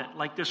all of it,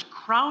 like this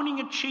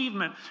crowning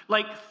achievement,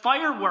 like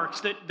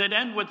fireworks that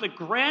end with the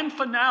grand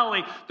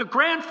finale. The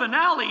grand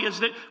finale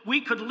is that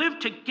we could live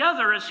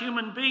together as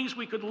human beings.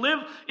 We could live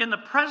in the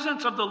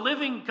presence of the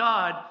living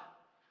God.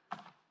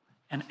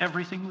 And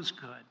everything was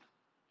good.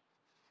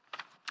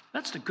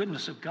 That's the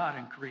goodness of God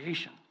in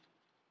creation.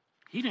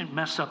 He didn't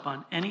mess up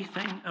on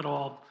anything at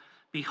all.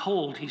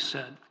 Behold, he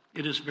said,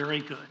 it is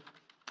very good.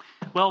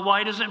 Well,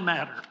 why does it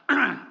matter?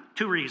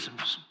 Two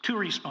reasons, two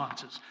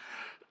responses.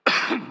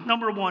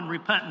 Number one,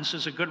 repentance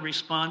is a good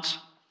response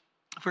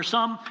for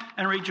some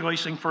and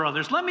rejoicing for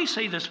others. Let me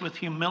say this with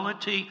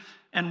humility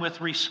and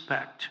with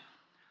respect.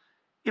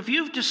 If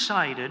you've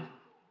decided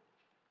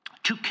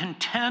to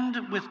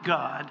contend with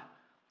God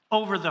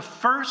over the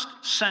first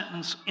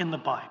sentence in the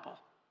Bible,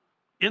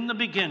 in the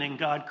beginning,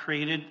 God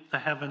created the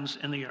heavens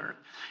and the earth.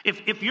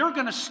 If you're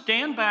going to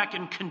stand back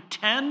and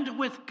contend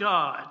with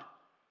God,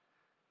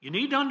 you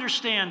need to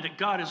understand that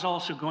God is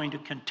also going to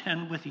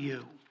contend with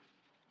you.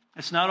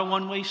 It's not a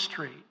one-way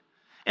street.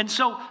 And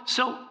so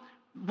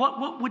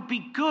what would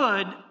be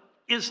good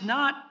is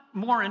not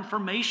more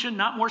information,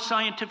 not more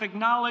scientific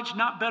knowledge,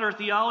 not better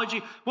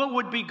theology. What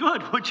would be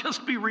good would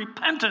just be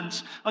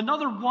repentance,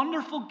 another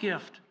wonderful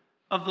gift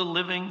of the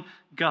living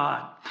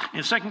God.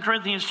 In 2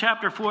 Corinthians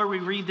chapter 4, we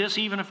read this: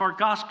 even if our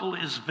gospel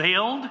is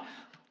veiled,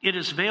 it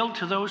is veiled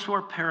to those who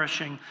are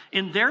perishing.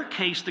 In their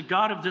case, the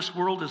God of this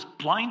world has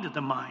blinded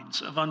the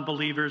minds of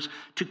unbelievers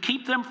to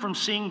keep them from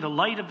seeing the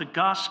light of the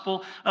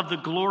gospel of the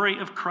glory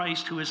of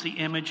Christ, who is the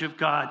image of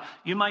God.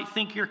 You might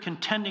think you're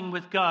contending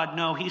with God.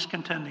 No, he's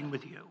contending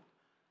with you.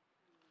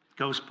 It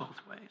goes both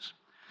ways.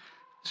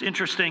 It's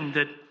interesting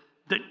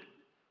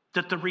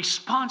that the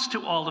response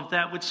to all of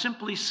that would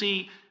simply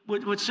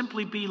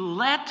be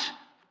let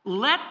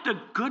the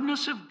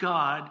goodness of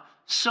God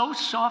so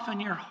soften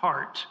your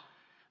heart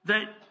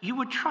that you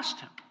would trust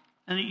him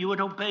and that you would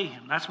obey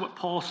him. That's what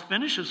Paul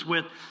finishes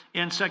with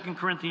in 2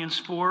 Corinthians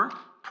 4.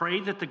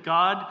 Pray that the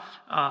God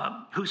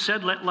who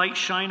said, let light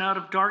shine out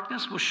of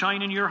darkness, will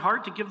shine in your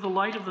heart to give the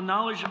light of the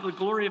knowledge of the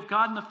glory of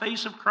God in the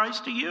face of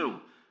Christ to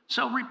you.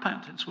 So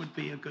repentance would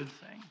be a good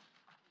thing.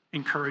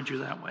 Encourage you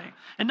that way.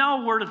 And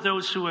now a word of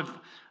those of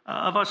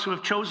us who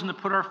have chosen to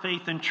put our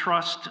faith and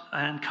trust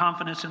and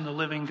confidence in the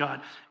living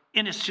God.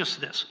 And it's just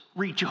this: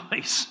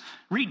 rejoice.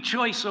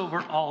 Rejoice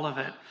over all of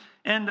it.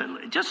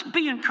 And just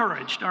be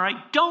encouraged, all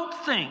right? Don't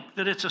think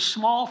that it's a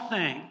small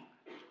thing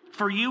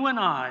for you and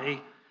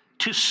I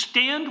to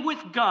stand with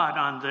God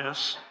on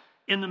this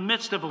in the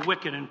midst of a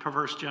wicked and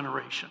perverse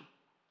generation.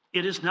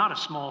 It is not a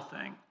small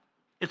thing.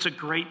 It's a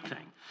great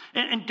thing.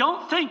 And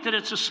don't think that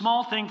it's a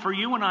small thing for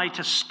you and I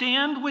to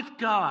stand with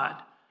God,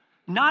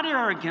 not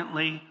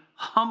arrogantly,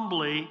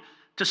 humbly,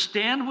 to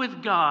stand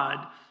with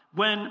God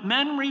when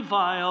men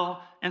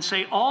revile and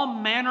say all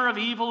manner of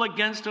evil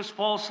against us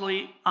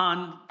falsely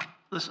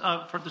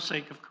for the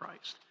sake of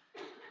Christ.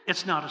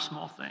 It's not a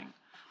small thing.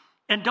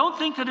 And don't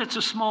think that it's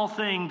a small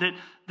thing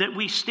that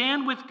we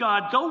stand with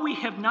God. Though we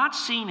have not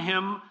seen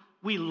him,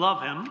 we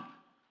love him.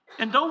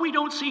 And though we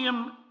don't see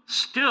him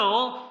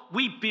still,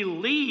 we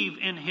believe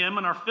in him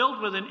and are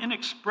filled with an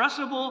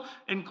inexpressible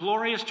and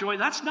glorious joy.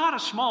 That's not a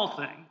small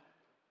thing.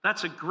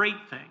 That's a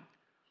great thing.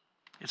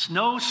 It's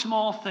no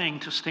small thing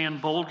to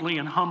stand boldly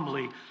and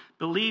humbly,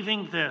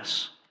 believing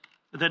this,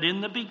 that in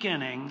the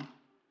beginning,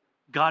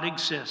 God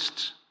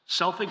exists,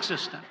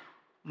 self-existent,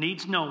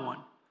 needs no one.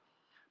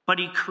 But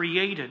he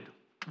created.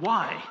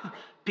 Why?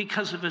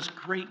 Because of his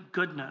great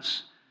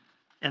goodness,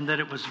 and that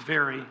it was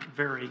very,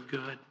 very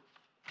good.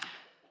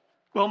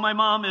 Well, my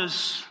mom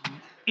is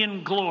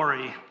in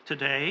glory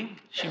today.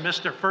 She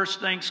missed her first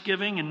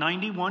Thanksgiving in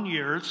 91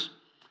 years.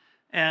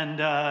 And,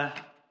 of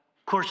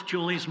course,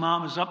 Julie's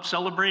mom is up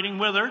celebrating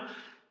with her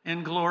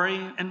in glory.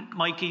 And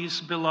Mikey's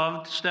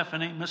beloved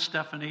Stephanie, Miss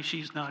Stephanie,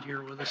 she's not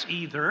here with us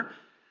either.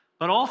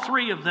 But all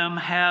three of them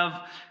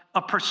have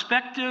a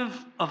perspective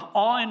of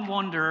awe and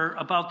wonder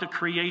about the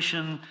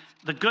creation,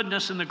 the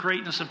goodness and the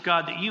greatness of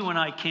God that you and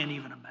I can't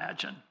even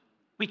imagine.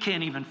 We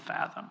can't even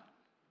fathom.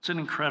 It's an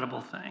incredible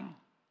thing.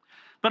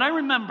 But I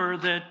remember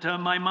that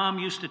my mom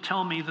used to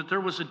tell me that there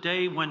was a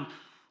day when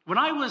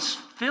I was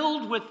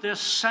filled with this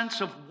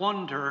sense of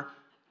wonder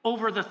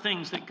over the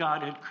things that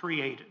God had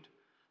created.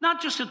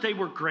 Not just that they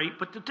were great,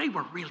 but that they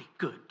were really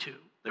good too.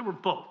 They were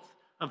both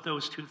of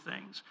those two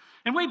things.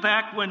 And way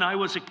back when I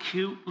was a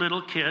cute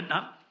little kid,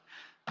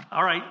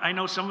 all right, I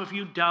know some of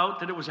you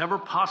doubt that it was ever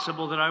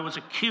possible that I was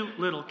a cute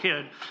little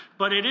kid,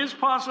 but it is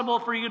possible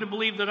for you to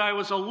believe that I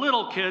was a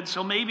little kid,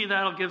 so maybe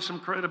that'll give some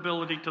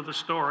credibility to the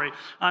story.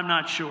 I'm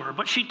not sure.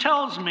 But she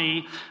tells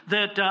me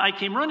that I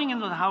came running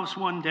into the house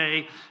one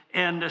day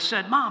and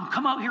said, "Mom,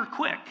 come out here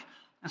quick."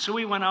 And so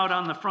we went out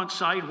on the front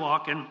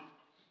sidewalk,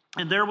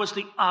 and there was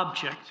the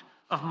object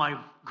of my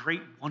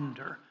great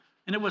wonder,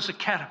 and it was a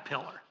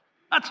caterpillar.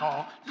 That's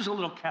all, just a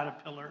little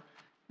caterpillar.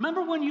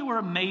 Remember when you were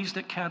amazed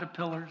at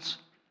caterpillars?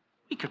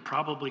 We could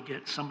probably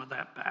get some of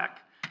that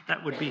back.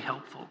 That would be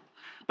helpful.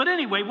 But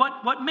anyway,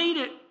 what made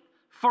it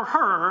for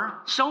her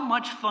so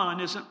much fun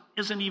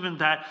isn't even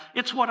that.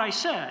 It's what I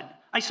said.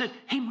 I said,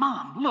 "Hey,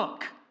 Mom,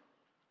 look,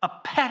 a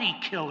petty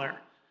killer,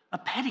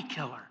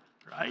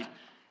 right?"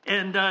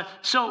 And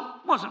so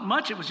it wasn't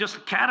much. It was just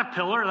a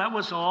caterpillar. That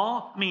was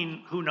all. I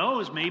mean, who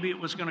knows? Maybe it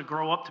was going to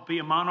grow up to be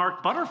a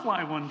monarch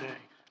butterfly one day.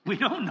 We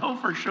don't know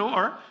for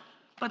sure.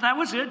 But that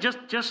was it,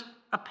 just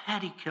a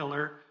petty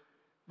killer,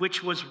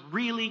 which was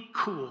really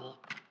cool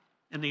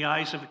in the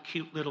eyes of a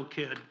cute little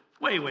kid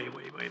way, way,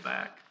 way, way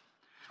back.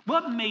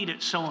 What made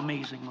it so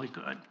amazingly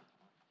good?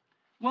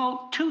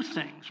 Well, two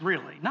things,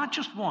 really, not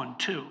just one,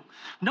 two.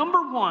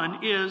 Number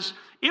one is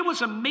it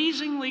was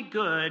amazingly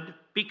good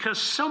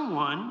because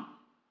someone,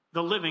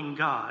 the living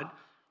God,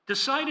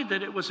 decided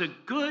that it was a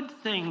good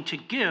thing to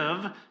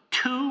give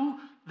to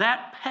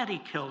that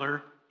petty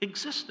killer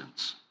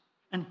existence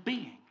and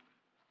being.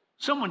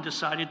 Someone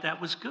decided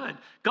that was good.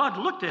 God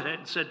looked at it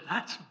and said,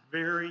 that's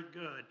very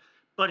good,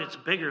 but it's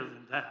bigger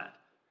than that.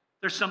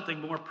 There's something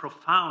more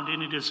profound,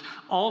 and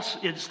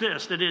it's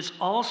this, that it's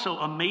also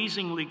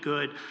amazingly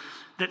good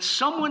that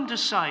someone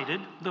decided,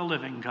 the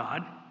living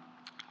God,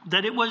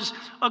 that it was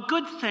a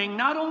good thing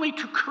not only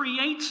to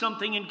create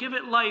something and give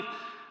it life,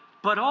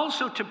 but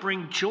also to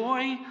bring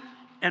joy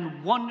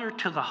and wonder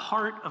to the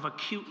heart of a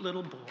cute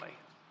little boy.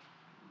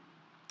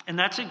 And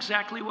that's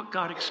exactly what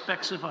God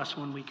expects of us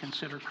when we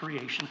consider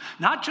creation.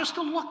 Not just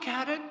to look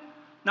at it,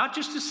 not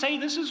just to say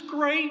this is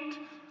great,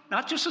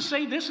 not just to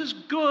say this is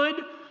good,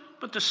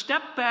 but to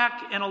step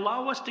back and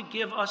allow us to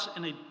give us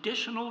an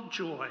additional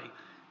joy,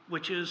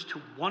 which is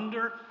to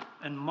wonder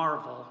and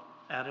marvel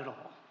at it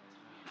all.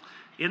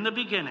 In the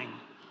beginning,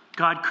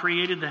 God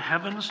created the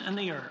heavens and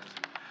the earth,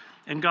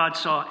 and God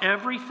saw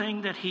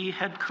everything that he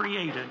had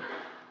created,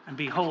 and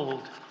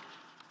behold,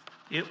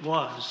 it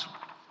was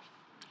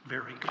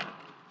very good.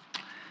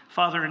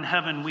 Father in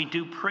heaven, we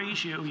do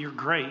praise you, you're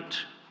great.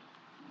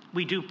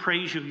 We do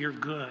praise you, you're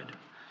good.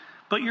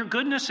 But your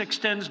goodness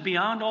extends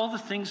beyond all the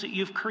things that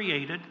you've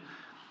created.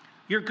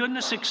 Your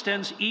goodness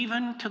extends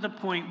even to the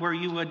point where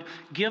you would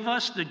give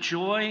us the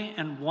joy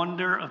and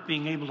wonder of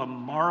being able to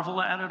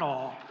marvel at it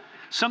all,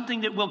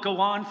 something that will go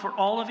on for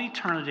all of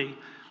eternity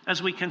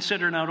as we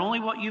consider not only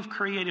what you've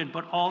created,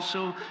 but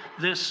also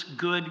this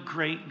good,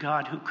 great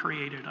God who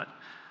created it.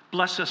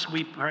 Bless us,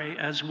 we pray,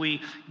 as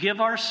we give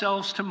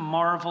ourselves to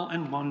marvel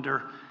and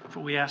wonder, for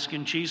we ask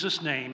in Jesus' name.